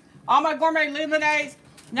drinks, all my gourmet lemonades.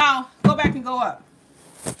 Now go back and go up.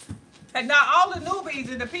 And now all the newbies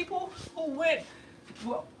and the people who went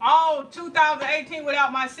all 2018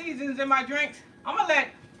 without my seasons and my drinks,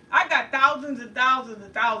 I got thousands and thousands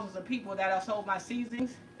and thousands of people that I sold my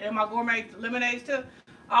seasonings and my gourmet lemonades to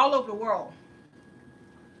all over the world.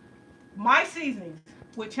 My seasonings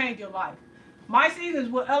will change your life. My seasonings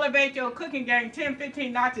will elevate your cooking game 10,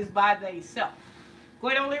 15 notches by themselves. Go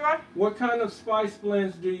ahead on, Leroy. What kind of spice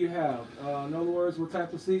blends do you have? In other words, what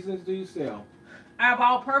type of seasonings do you sell? I have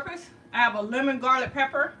all-purpose. I have a lemon garlic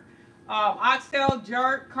pepper, oxtail,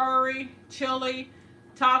 jerk, curry, chili,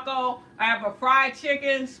 taco. I have a fried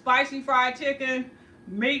chicken, spicy fried chicken,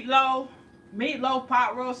 meatloaf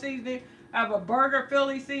pot roast seasoning. I have a burger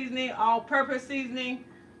Philly seasoning, all-purpose seasoning.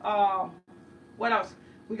 What else?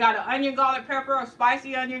 We got an onion garlic pepper, a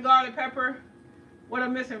spicy onion garlic pepper. What am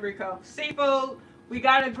I missing, Rico? Seafood. We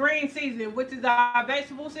got a green seasoning, which is our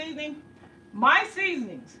vegetable seasoning. My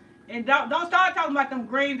seasonings, and don't start talking about them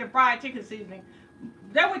greens and fried chicken seasoning.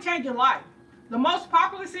 That would change your life. The most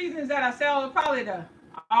popular seasonings that I sell are probably the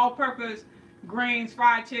all-purpose greens,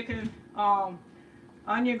 fried chicken,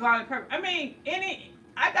 onion, garlic, pepper. I mean,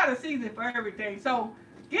 I got a season for everything. So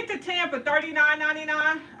get the 10 for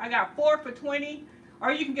 $39.99. I got 4 for 20.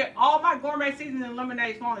 Or you can get all my gourmet seasonings and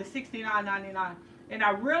lemonades for only $69.99. And I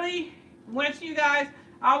really want you guys,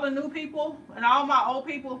 all the new people and all my old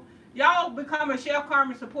people, y'all become a Chef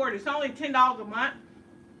Carmen supporter. It's only $10 a month.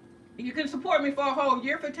 You can support me for a whole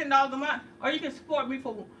year for $10 a month, or you can support me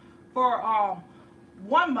for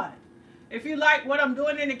 1 month. If you like what I'm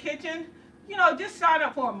doing in the kitchen, just sign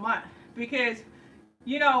up for a month because,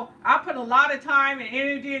 I put a lot of time and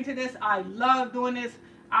energy into this. I love doing this.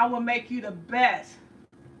 I will make you the best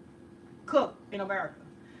cook in America.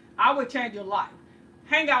 I would change your life.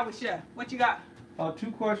 Hang out with Chef. What you got?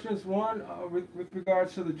 2 questions. One, with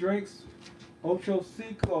regards to the drinks, Ocho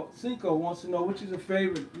Cinco wants to know which is your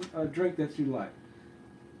favorite drink that you like.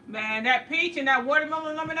 Man, that peach and that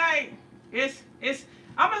watermelon lemonade.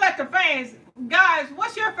 I'm gonna let the fans, guys.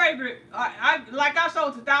 What's your favorite? I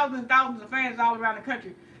sold to thousands and thousands of fans all around the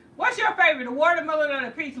country. What's your favorite, the watermelon or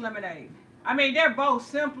the peach lemonade? I mean, they're both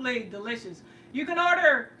simply delicious. You can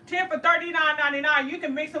order 10 for $39.99. You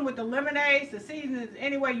can mix them with the lemonades, the seasonings,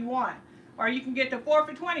 any way you want. Or you can get the 4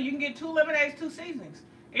 for $20. You can get 2 lemonades, 2 seasonings.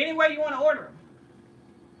 Any way you want to order them.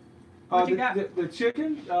 What you got? The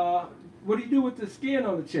chicken, what do you do with the skin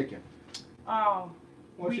on the chicken?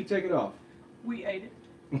 Once you take it off? We ate it.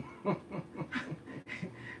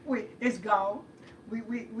 It's gone.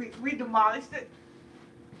 We demolished it.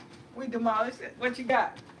 We demolished it. What you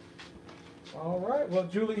got? All right. Well,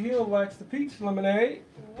 Julie Hill likes the peach lemonade.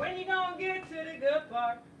 When you gonna get to the good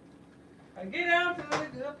part? Get down to the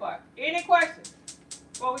good part. Any questions?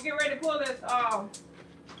 Well, we get ready to pull this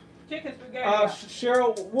chicken spaghetti out.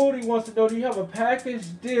 Cheryl Woody wants to know, do you have a package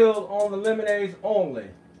deal on the lemonades only?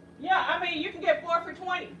 Yeah, I mean, you can get 4 for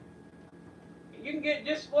 $20. You can get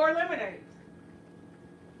just 4 lemonades.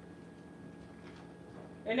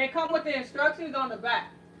 And they come with the instructions on the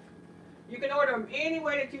back. You can order them any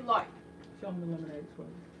way that you like. Show them the lemonades for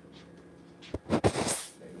you.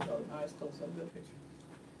 There you go. Nice close-up, good picture.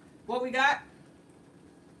 What we got?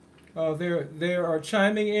 They are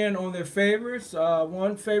chiming in on their favorites.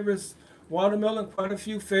 One favorite's watermelon, quite a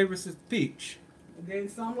few favorites is peach. And then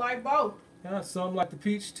some like both. Yeah, some like the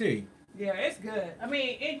peach tea. Yeah, it's good. I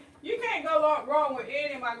mean, you can't go wrong with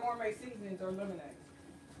any of my gourmet seasonings or lemonades.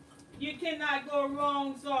 You cannot go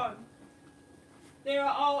wrong, son. They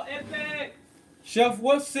are all epic. Chef,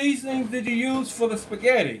 what seasoning did you use for the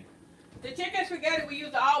spaghetti? The chicken spaghetti, we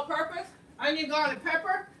use the all-purpose, onion, garlic,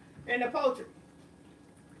 pepper, and the poultry.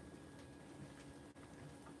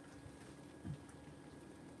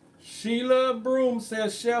 Sheila Broom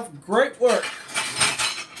says, Chef, great work.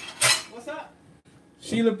 What's up?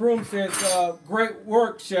 Sheila Broom says, great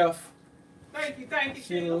work, Chef. Thank you, She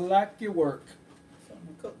Sheila. like your work. Some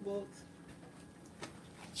cookbooks.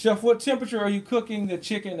 Chef, what temperature are you cooking the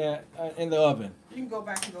chicken at in the oven? You can go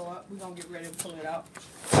back and go up. We're going to get ready to pull it out.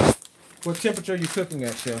 What temperature are you cooking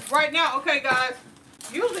at, Chef? Right now, okay, guys,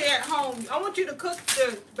 usually at home, I want you to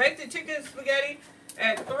bake the chicken spaghetti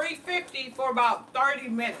at 350 for about 30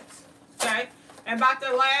 minutes, okay? And about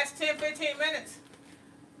the last 10, 15 minutes,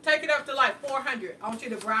 take it up to like 400. I want you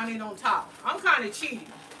to brown it on top. I'm kind of cheating,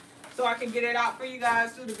 so I can get it out for you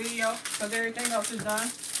guys through the video because everything else is done.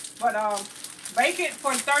 But bake it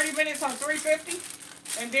for 30 minutes on 350,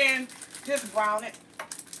 and then just brown it.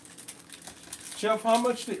 Chef, how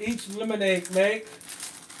much do each lemonade make?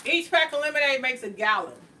 Each pack of lemonade makes a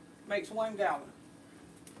gallon. Makes 1 gallon.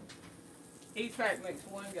 Each pack makes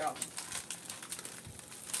 1 gallon.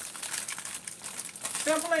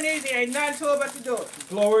 Simple and easy. Ain't nothing to it but to do it.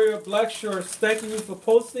 Gloria Blackshore, thanking you for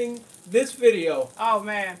posting this video. Oh,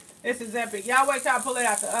 man. This is epic. Y'all wait till I pull it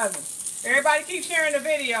out the oven. Everybody keep sharing the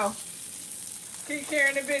video. Keep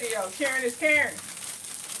sharing the video. Sharing is caring.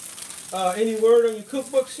 Any word on your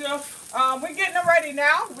cookbook, Chef? We're getting them ready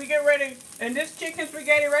now. We get ready. And this chicken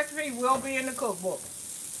spaghetti recipe will be in the cookbook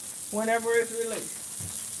whenever it's released.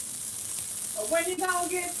 But when you gonna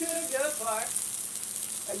get to the good part?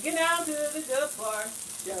 Get down to the good part.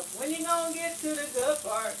 Chef, when you gonna get to the good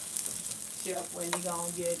part? Chef, when you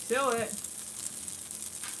gonna get to it?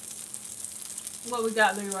 What we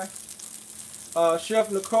got, Leroy? Chef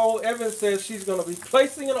Nicole Evans says she's going to be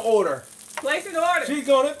placing an order. Placing the order. She's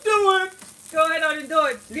going to do it. Go ahead on and do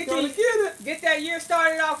it. She's going to get it. Get that year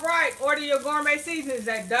started off right. Order your gourmet seasons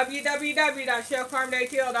at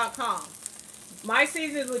www.chefcarmenatl.com. My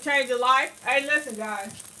seasons will change your life. Hey, listen,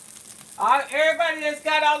 guys. Everybody that's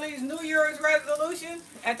got all these New Year's resolutions,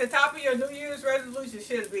 at the top of your New Year's resolution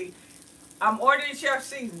should be, I'm ordering chef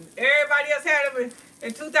season. Everybody else had them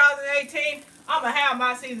in 2018. I'm going to have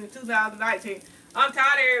my season in 2019. I'm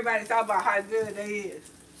tired of everybody talking about how good they is.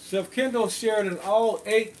 Chef Kendall shared in all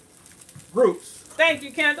 8 groups. Thank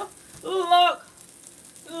you, Kendall. Look.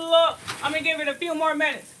 I'm going to give it a few more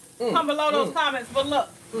minutes. Come below those comments, but look.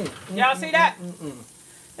 Y'all see that?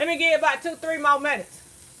 Let me give it about 2-3 more minutes.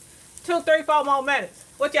 2-3-4 more minutes.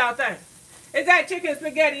 What y'all think? Is that chicken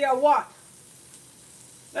spaghetti or what?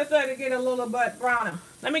 Let's let it get a little bit browner.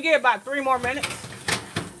 Let me give it about 3 more minutes.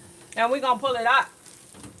 And we're going to pull it out.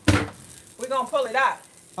 We're going to pull it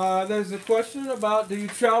out. There's a question about, do you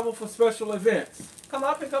travel for special events? Come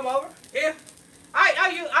up and come over. If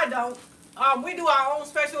I don't. We do our own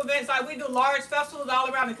special events. Like we do large festivals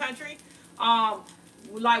all around the country.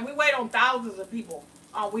 Like we wait on thousands of people.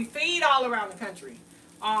 We feed all around the country.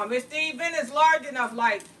 If the event is large enough,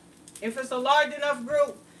 like if it's a large enough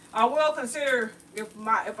group, I will consider if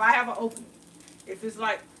I have an opening. If it's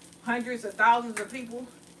like hundreds of thousands of people,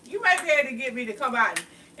 you may be able to get me to come out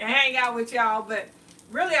and hang out with y'all. But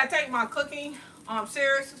really, I take my cooking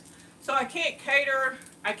serious, so I can't cater.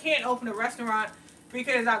 I can't open a restaurant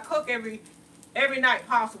because I cook every night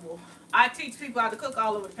possible. I teach people how to cook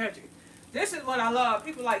all over the country. This is what I love.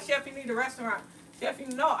 People like, Chef, you need a restaurant. Chef, you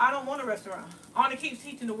know, I don't want a restaurant. I want to keep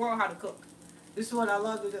teaching the world how to cook. This is what I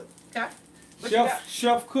love to do. Okay?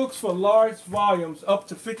 Chef cooks for large volumes, up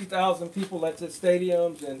to 50,000 people at the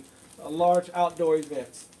stadiums and large outdoor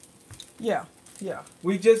events. Yeah.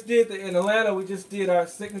 We just did, in Atlanta, we just did our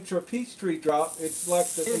signature peach tree drop. It's like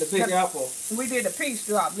in the Big Apple. We did the peach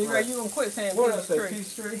drop. Right. You gonna quit saying what peach did I tree.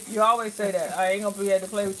 Peach tree? You always say that. I ain't gonna be able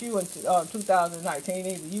to play with you in 2019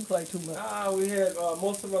 either. You play too much. We had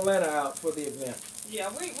most of Atlanta out for the event. Yeah,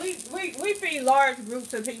 we feed large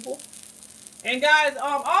groups of people. And guys,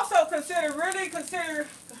 also really consider,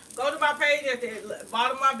 go to my page at the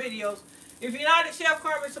bottom of my videos. If you're not a Chef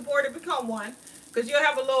Carmen supporter, become one. Because you'll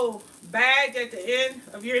have a little badge at the end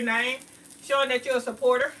of your name showing that you're a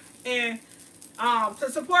supporter. And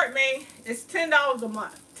to support me, it's $10 a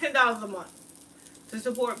month. $10 a month to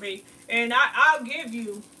support me. And I'll give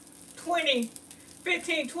you 20,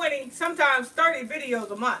 15, 20, sometimes 30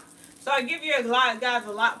 videos a month. So I give you guys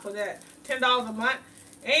a lot for that. $10 a month.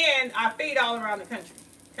 And I feed all around the country.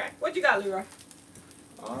 Okay. What you got, Leroy?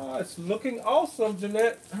 It's looking awesome,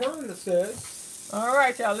 Jeanette Hearn says. All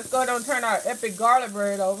right, y'all. Let's go ahead and turn our epic garlic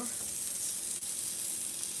bread over.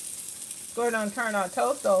 Go ahead and turn our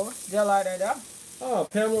toast over. Just like that.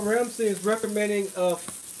 Pamela Ramsey is recommending a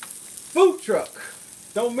food truck.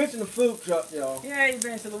 Don't mention the food truck, y'all. Yeah,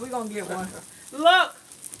 eventually. We're going to get one. Look,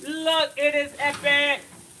 it is epic.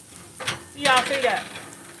 Y'all see that?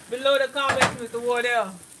 Below the comments, Mr. Wardell.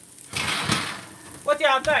 What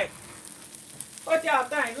y'all think? What y'all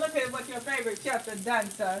think? Look at what your favorite chef has done,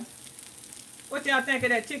 son. What y'all think of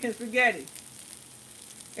that chicken spaghetti?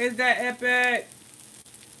 Is that epic?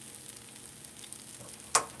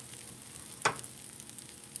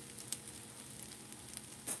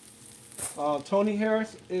 Tony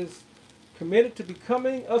Harris is committed to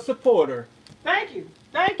becoming a supporter. Thank you.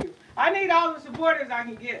 I need all the supporters I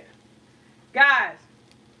can get. Guys,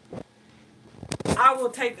 I will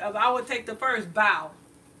take the first bow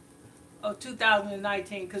of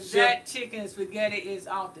 2019 because that chicken spaghetti is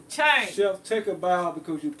off the chain. Chef, take a bow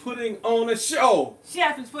because you're putting on a show.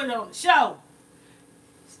 Chef is putting on a show.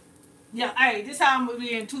 Yeah, hey, this how I'm going to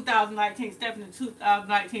be in 2019, stepping in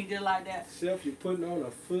 2019 just like that. Chef, you're putting on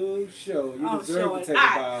a full show. You deserve to take a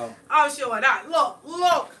bow. I'll show it out.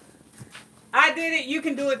 Look. I did it. You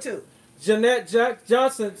can do it too. Jeanette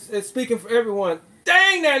Johnson is speaking for everyone.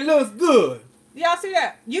 Dang, that looks good. Y'all see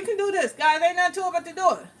that? You can do this, guys. Ain't nothing to it but to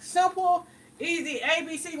do it. Simple, easy,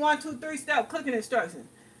 ABC 1, 2, 3 step cooking instructions.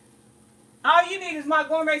 All you need is my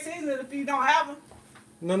gourmet seasoning if you don't have them.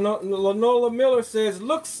 Lanola Miller says,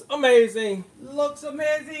 looks amazing. Looks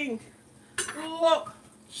amazing. Look.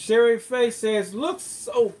 Sherry Faye says, looks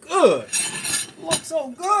so good. Looks so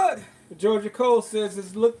good. Georgia Cole says,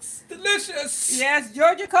 it looks delicious. Yes,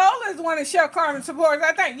 Georgia Cole is one of Chef Carmen's supporters,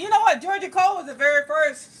 I think. You know what? Georgia Cole was the very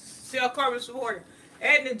first Chef Carmen supporter.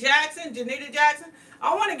 Edna Jackson, Janita Jackson.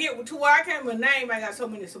 I want to get to where I can't remember name. I got so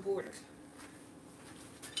many supporters.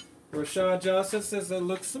 Rashawn Johnson says it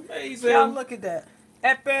looks amazing. Y'all look at that.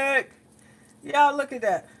 Epic. Y'all look at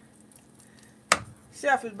that.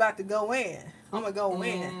 Chef is about to go in. I'm going to go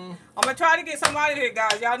in. I'm going to try to get some out of here,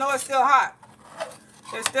 guys. Y'all know it's still hot.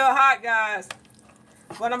 It's still hot, guys.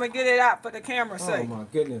 But I'm going to get it out for the camera's sake. Oh, my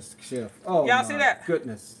goodness, Chef. Oh, y'all see that?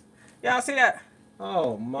 Goodness. Y'all see that?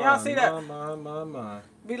 Oh my, y'all see that? my.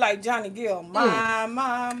 Be like Johnny Gill. My.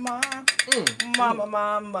 My.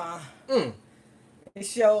 It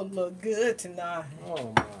sure look good tonight.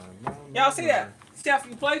 Oh my. Y'all see that? Chef,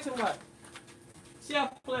 you play too much.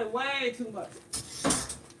 Chef play way too much.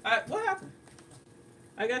 What happened?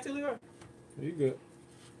 I got to Leroy. You good?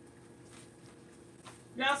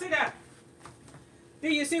 Y'all see that?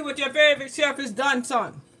 Do you see what your favorite chef has done,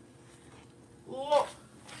 son? Look.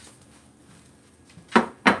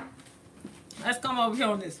 Let's come over here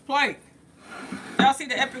on this plate. Y'all see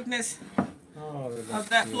the epicness of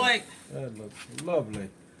that plate? That looks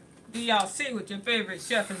lovely. Do y'all see what your favorite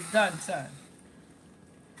chef has done, son?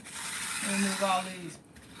 And move all these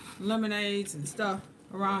lemonades and stuff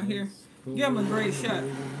around here. Give him a great shot.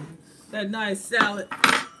 That nice salad.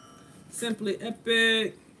 Simply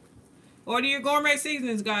epic. Order your gourmet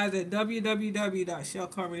seasonings, guys, at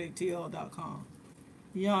www.chefcarmenatl.com.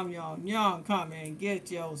 Yum, yum, yum. Come and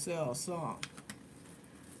get yourself some.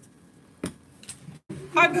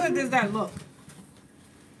 How good does that look?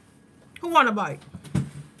 Who want a bite?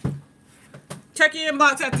 Check your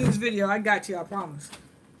inbox after this video. I got you, I promise.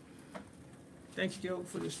 Thank you, Joe,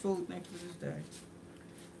 for this food. Thank you for this day.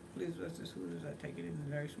 Please bless this food as I take it in a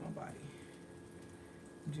very small body.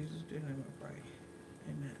 In Jesus' name I pray.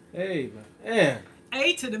 Amen. Amen.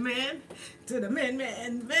 A to the man,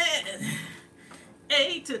 man.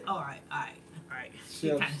 A to, all right.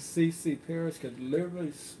 Chef CC Paris could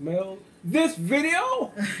literally smell this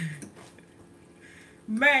video.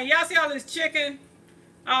 Man, y'all see all this chicken,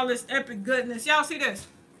 all this epic goodness. Y'all see this?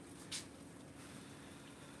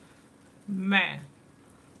 Man.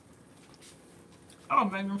 Oh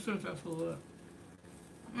man, I'm sure that's full up.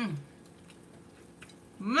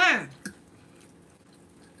 Man.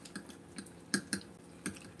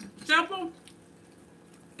 Simple,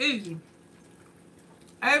 easy.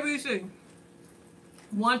 ABC.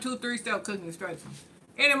 1, 2, 3 step cooking instructions.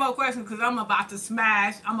 Any more questions? Because I'm about to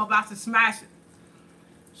smash it.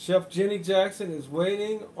 Chef Jenny Jackson is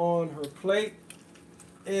waiting on her plate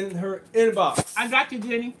in her inbox. I got you,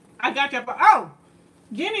 Jenny. I got you. Oh,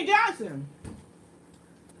 Jenny Jackson.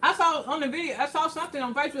 I saw on the video, I saw something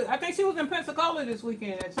on Facebook. I think she was in Pensacola this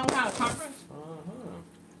weekend at some kind of conference.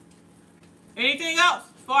 Anything else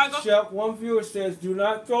before I go? Chef, one viewer says, do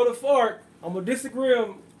not throw the fork. I'm going to disagree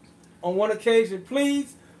on one occasion.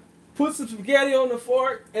 Please put some spaghetti on the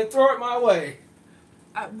fork and throw it my way.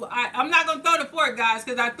 I'm not going to throw the fork, guys,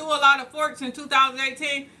 because I threw a lot of forks in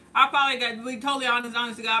 2018. I probably got, to be totally honest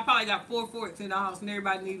to God, I probably got 4 forks in the house and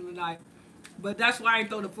everybody needed a knife. But that's why I ain't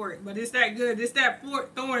throw the fork. But it's that good. It's that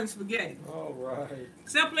fork throwing spaghetti. All right.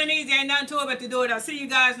 Simple and easy. Ain't nothing to it but to do it. I'll see you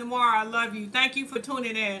guys tomorrow. I love you. Thank you for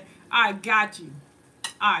tuning in. I got you.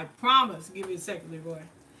 I promise. Give me a second, Leroy.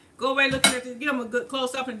 Go away looking at this. Give them a good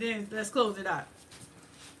close up and then let's close it out.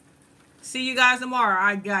 See you guys tomorrow.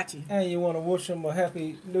 I got you. And you want to wish them a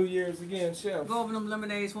happy New Year's again, Chef. Go over them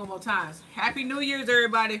lemonades one more time. Happy New Year's,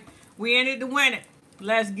 everybody. We in it to win it.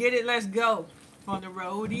 Let's get it. Let's go. On the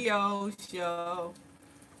rodeo show.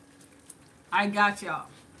 I got y'all.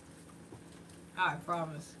 I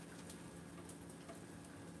promise.